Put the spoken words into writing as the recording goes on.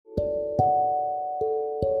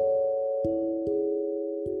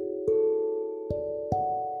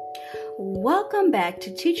Welcome back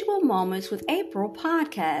to Teachable Moments with April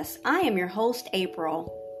podcast. I am your host,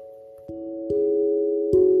 April.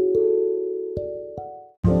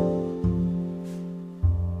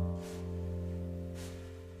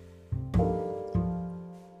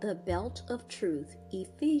 The belt of truth,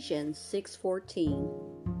 Ephesians 6:14.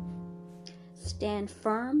 Stand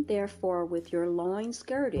firm, therefore, with your loins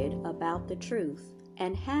girded about the truth,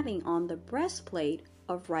 and having on the breastplate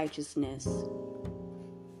of righteousness.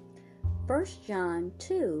 1 John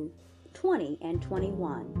 2:20 and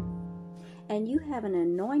 21. And you have an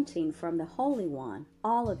anointing from the Holy One.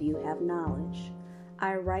 All of you have knowledge.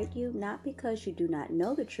 I write you not because you do not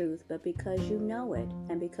know the truth, but because you know it,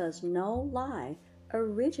 and because no lie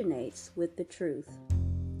originates with the truth.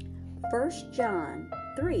 1 John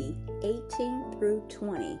 3:18 through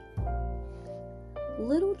 20.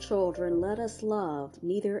 Little children, let us love,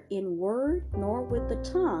 neither in word nor with the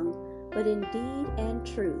tongue, but in deed and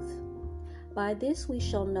truth. By this we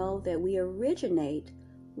shall know that we originate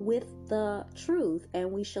with the truth,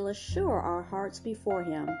 and we shall assure our hearts before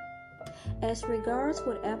Him, as regards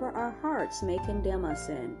whatever our hearts may condemn us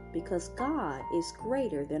in, because God is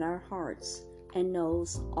greater than our hearts and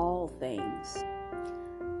knows all things.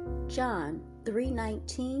 John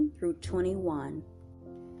 3:19 through 21.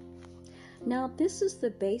 Now this is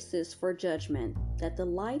the basis for judgment, that the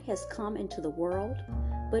light has come into the world,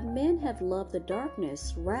 but men have loved the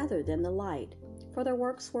darkness rather than the light, for their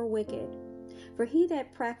works were wicked. For he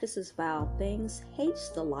that practices vile things hates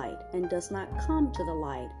the light, and does not come to the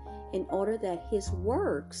light, in order that his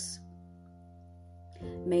works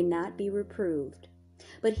may not be reproved.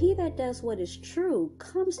 But he that does what is true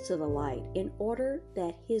comes to the light, in order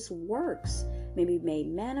that his works may be made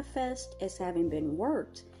manifest as having been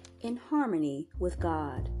worked in harmony with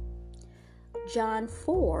God. John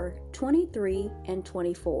 4:23 and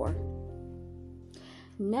 24.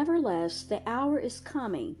 Nevertheless, the hour is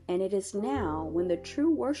coming, and it is now, when the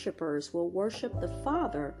true worshipers will worship the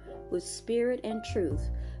Father with spirit and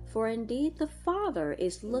truth. For indeed the Father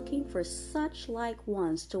is looking for such like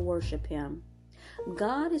ones to worship Him.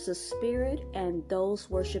 God is a spirit, and those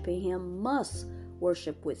worshiping Him must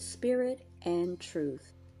worship with spirit and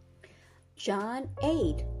truth. John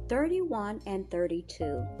 8:31 and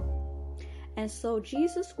 32. And so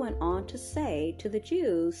Jesus went on to say to the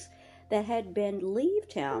Jews that had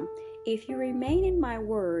believed Him, if you remain in my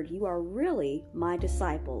word, you are really my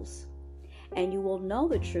disciples, and you will know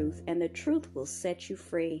the truth, and the truth will set you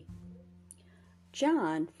free.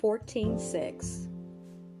 John 14:6.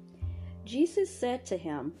 Jesus said to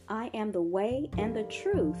him, I am the way and the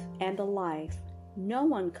truth and the life. No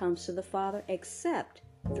one comes to the Father except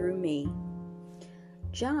through me.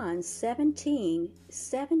 John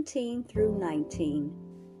 17:17 through 19.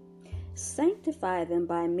 Sanctify them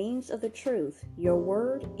by means of the truth. Your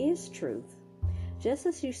word is truth. Just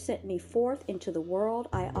as you sent me forth into the world,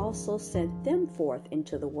 I also sent them forth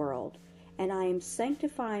into the world. And I am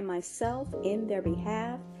sanctifying myself in their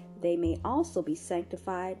behalf. They may also be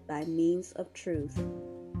sanctified by means of truth.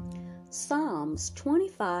 Psalms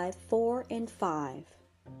 25:4 and 5.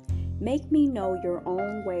 Make me know your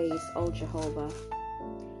own ways, O Jehovah.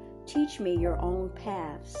 Teach me your own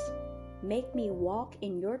paths. Make me walk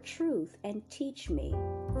in your truth and teach me,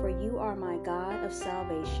 for you are my God of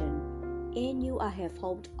salvation. In you I have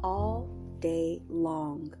hoped all day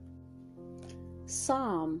long.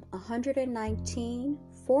 Psalm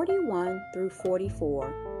 119:41 through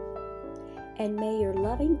 44. And may your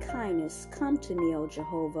loving kindness come to me, O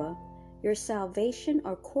Jehovah, your salvation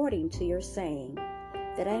according to your saying,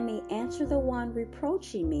 that I may answer the one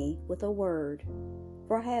reproaching me with a word.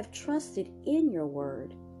 For I have trusted in your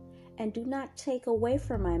word, and do not take away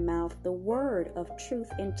from my mouth the word of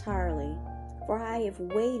truth entirely. For I have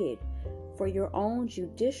waited for your own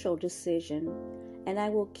judicial decision, and I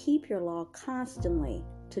will keep your law constantly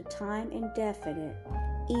to time indefinite,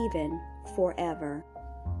 even forever.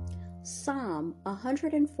 Psalm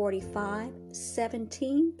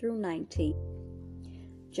 145:17 through 19.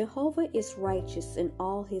 Jehovah is righteous in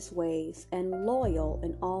all his ways and loyal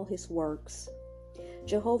in all his works.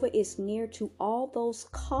 Jehovah is near to all those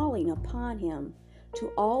calling upon him,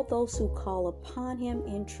 to all those who call upon him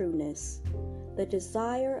in trueness. The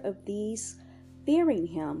desire of these fearing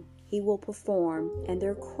him he will perform, and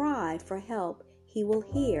their cry for help he will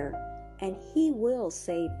hear, and he will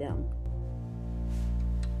save them.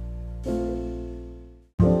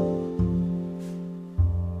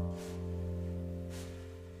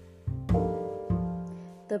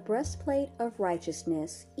 The breastplate of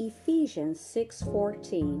righteousness, Ephesians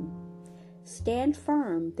 6:14. Stand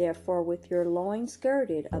firm, therefore, with your loins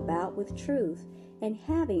girded about with truth, and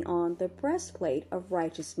having on the breastplate of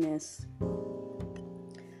righteousness.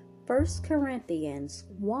 1 Corinthians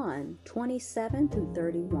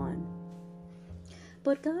 1:27-31.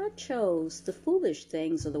 But God chose the foolish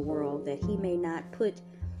things of the world that he may not put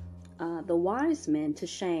the wise men to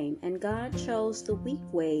shame, and God chose the weak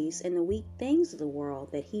ways and the weak things of the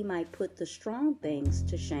world that he might put the strong things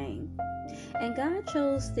to shame. And God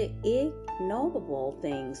chose the ignoble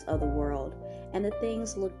things of the world and the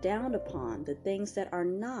things looked down upon, the things that are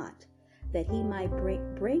not, that he might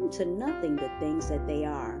bring to nothing the things that they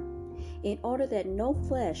are, in order that no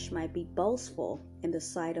flesh might be boastful in the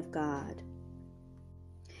sight of God.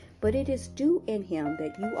 But it is due in him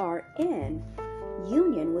that you are in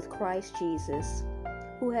union with Christ Jesus,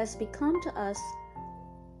 who has become to us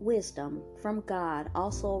wisdom from God,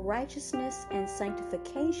 also righteousness and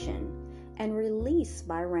sanctification, and release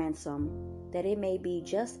by ransom, that it may be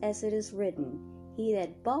just as it is written, he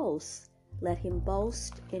that boasts, let him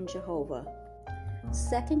boast in Jehovah.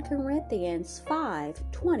 2 Corinthians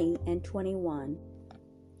 5:20-21.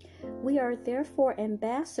 We are therefore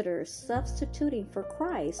ambassadors, substituting for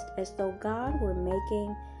Christ, as though God were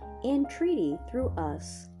making entreaty through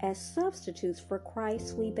us. As substitutes for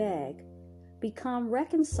Christ we beg, become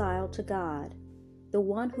reconciled to God. The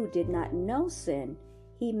one who did not know sin,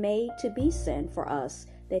 he made to be sin for us,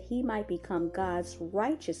 that he might become God's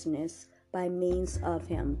righteousness by means of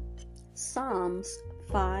him. Psalms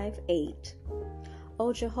 5:8.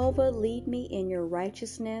 O Jehovah, lead me in your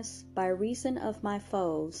righteousness by reason of my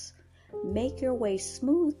foes. Make your way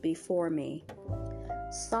smooth before me.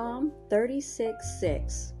 Psalm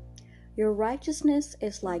 36:6. Your righteousness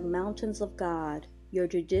is like mountains of God. Your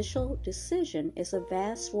judicial decision is a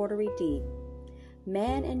vast watery deep.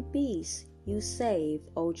 Man and beast you save,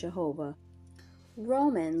 O Jehovah.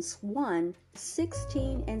 Romans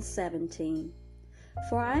 1:16-17.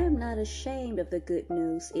 For I am not ashamed of the good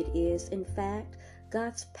news. It is, in fact,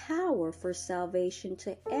 God's power for salvation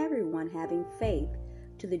to everyone having faith,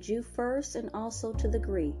 to the Jew first and also to the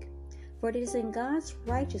Greek. For it is in God's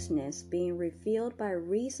righteousness being revealed by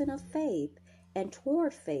reason of faith and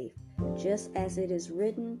toward faith, just as it is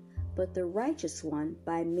written, but the righteous one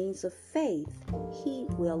by means of faith he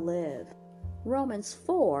will live. Romans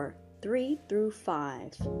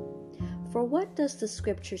 4:3-5. For what does the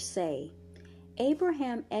scripture say?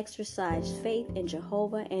 Abraham exercised faith in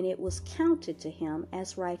Jehovah, and it was counted to him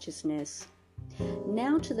as righteousness.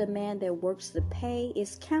 Now to the man that works the pay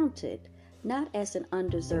is counted, not as an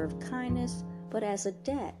undeserved kindness, but as a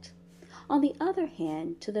debt. On the other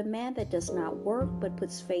hand, to the man that does not work, but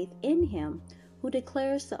puts faith in him, who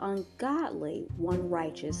declares the ungodly one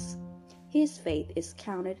righteous, his faith is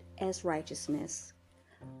counted as righteousness.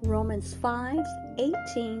 Romans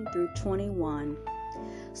 5:18-21.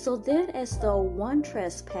 So then, as though one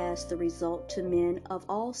trespass, the result to men of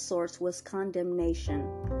all sorts was condemnation,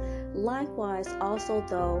 likewise also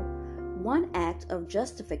though one act of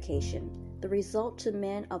justification, the result to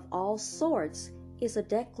men of all sorts is a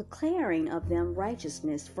declaring of them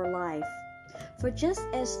righteousness for life. For just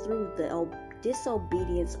as through the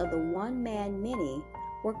disobedience of the one man many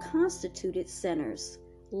were constituted sinners,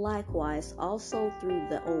 likewise also through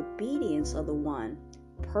the obedience of the one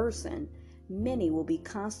person many will be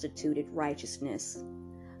constituted righteousness.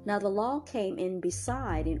 Now the law came in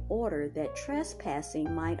beside in order that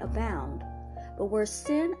trespassing might abound. But where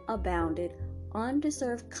sin abounded,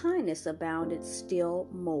 undeserved kindness abounded still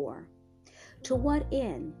more. To what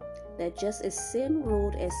end? That just as sin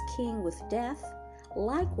ruled as king with death,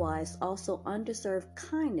 likewise also undeserved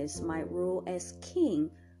kindness might rule as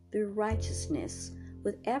king through righteousness,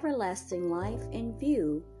 with everlasting life in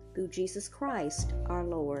view through Jesus Christ our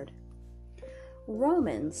Lord.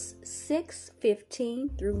 Romans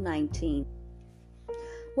 6:15-19.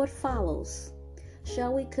 What follows?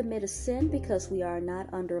 Shall we commit a sin because we are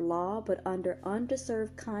not under law, but under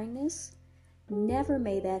undeserved kindness? Never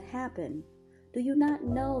may that happen. Do you not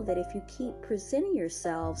know that if you keep presenting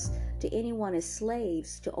yourselves to anyone as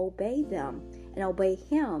slaves to obey them and obey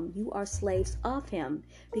him, you are slaves of him,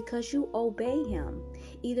 because you obey him,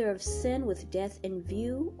 either of sin with death in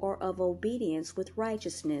view or of obedience with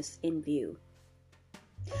righteousness in view?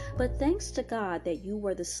 But thanks to God that you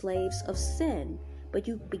were the slaves of sin, but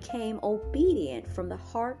you became obedient from the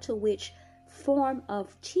heart to which form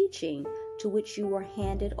of teaching to which you were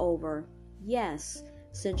handed over. Yes,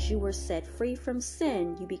 since you were set free from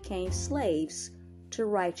sin, you became slaves to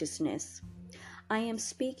righteousness. I am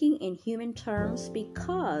speaking in human terms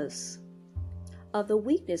because of the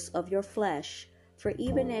weakness of your flesh. For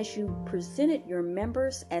even as you presented your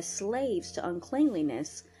members as slaves to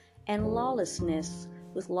uncleanliness and lawlessness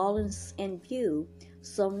with lawlessness in view,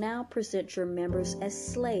 so now present your members as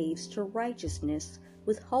slaves to righteousness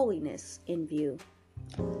with holiness in view.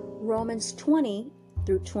 Romans 20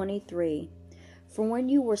 through 23. For when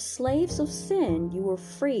you were slaves of sin, you were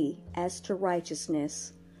free as to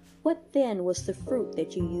righteousness. What then was the fruit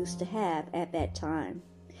that you used to have at that time?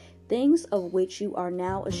 Things of which you are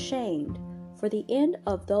now ashamed, for the end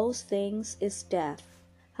of those things is death.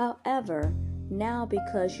 However, now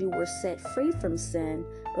because you were set free from sin,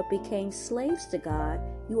 but became slaves to God,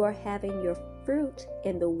 you are having your fruit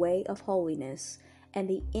in the way of holiness, and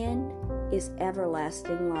the end is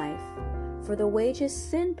everlasting life. For the wages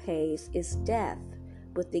sin pays is death,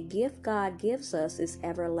 but the gift God gives us is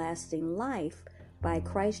everlasting life by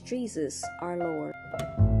Christ Jesus our Lord.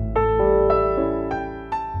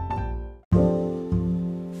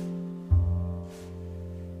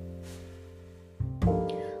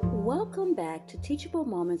 Welcome back to Teachable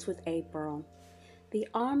Moments with April. The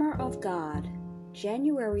Armor of God,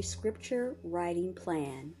 January Scripture Writing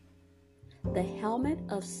Plan. The Helmet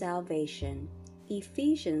of Salvation,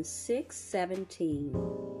 Ephesians 6:17.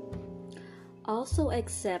 Also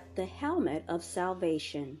accept the helmet of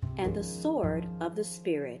salvation and the sword of the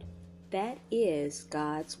Spirit, that is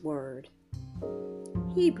God's Word.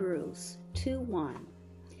 Hebrews 2:1.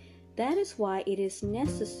 That is why it is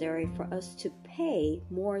necessary for us to pay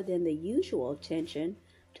more than the usual attention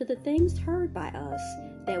to the things heard by us,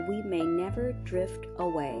 that we may never drift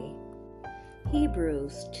away.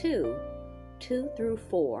 Hebrews 2:2 through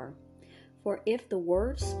 4. For if the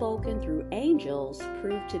word spoken through angels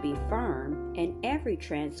prove to be firm, and every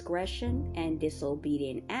transgression and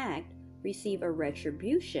disobedient act receive a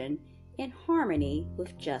retribution in harmony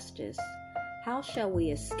with justice, how shall we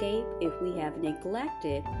escape if we have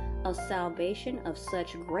neglected a salvation of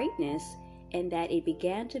such greatness, and that it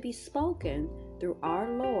began to be spoken through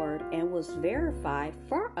our Lord and was verified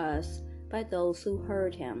for us by those who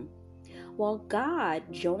heard him? While God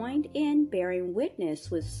joined in bearing witness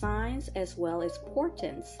with signs as well as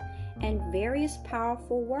portents and various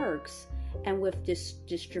powerful works, and with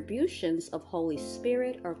distributions of Holy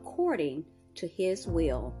Spirit according to his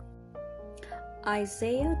will.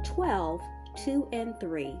 Isaiah 12:2 and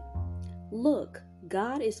 3. Look,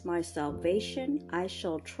 God is my salvation, I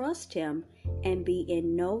shall trust him and be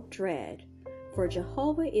in no dread. For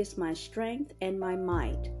Jehovah is my strength and my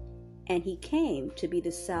might, and he came to be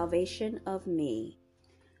the salvation of me.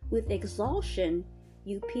 With exhaustion,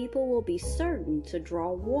 you people will be certain to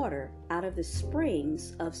draw water out of the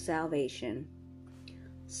springs of salvation.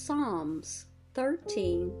 Psalms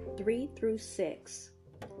 13:3 through 6.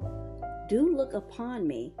 Do look upon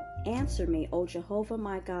me, answer me, O Jehovah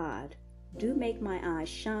my God. Do make my eyes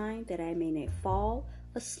shine, that I may not fall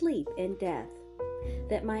asleep in death,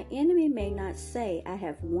 that my enemy may not say, I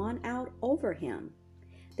have won out over him,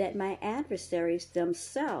 that my adversaries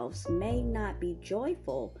themselves may not be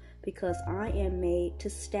joyful, because I am made to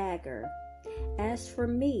stagger. As for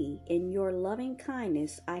me, in your loving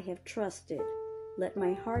kindness I have trusted. Let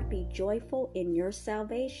my heart be joyful in your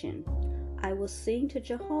salvation. I will sing to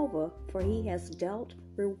Jehovah, for he has dealt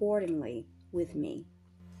rewardingly with me.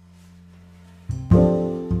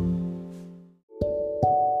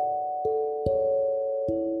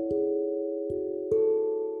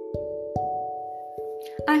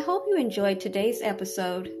 I hope you enjoyed today's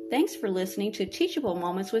episode. Thanks for listening to Teachable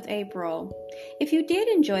Moments with April. If you did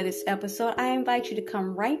enjoy this episode, I invite you to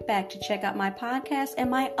come right back to check out my podcast and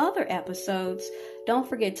my other episodes. Don't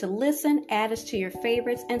forget to listen, add us to your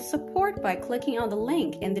favorites, and support by clicking on the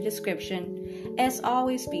link in the description. As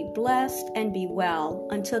always, be blessed and be well.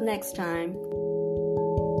 Until next time.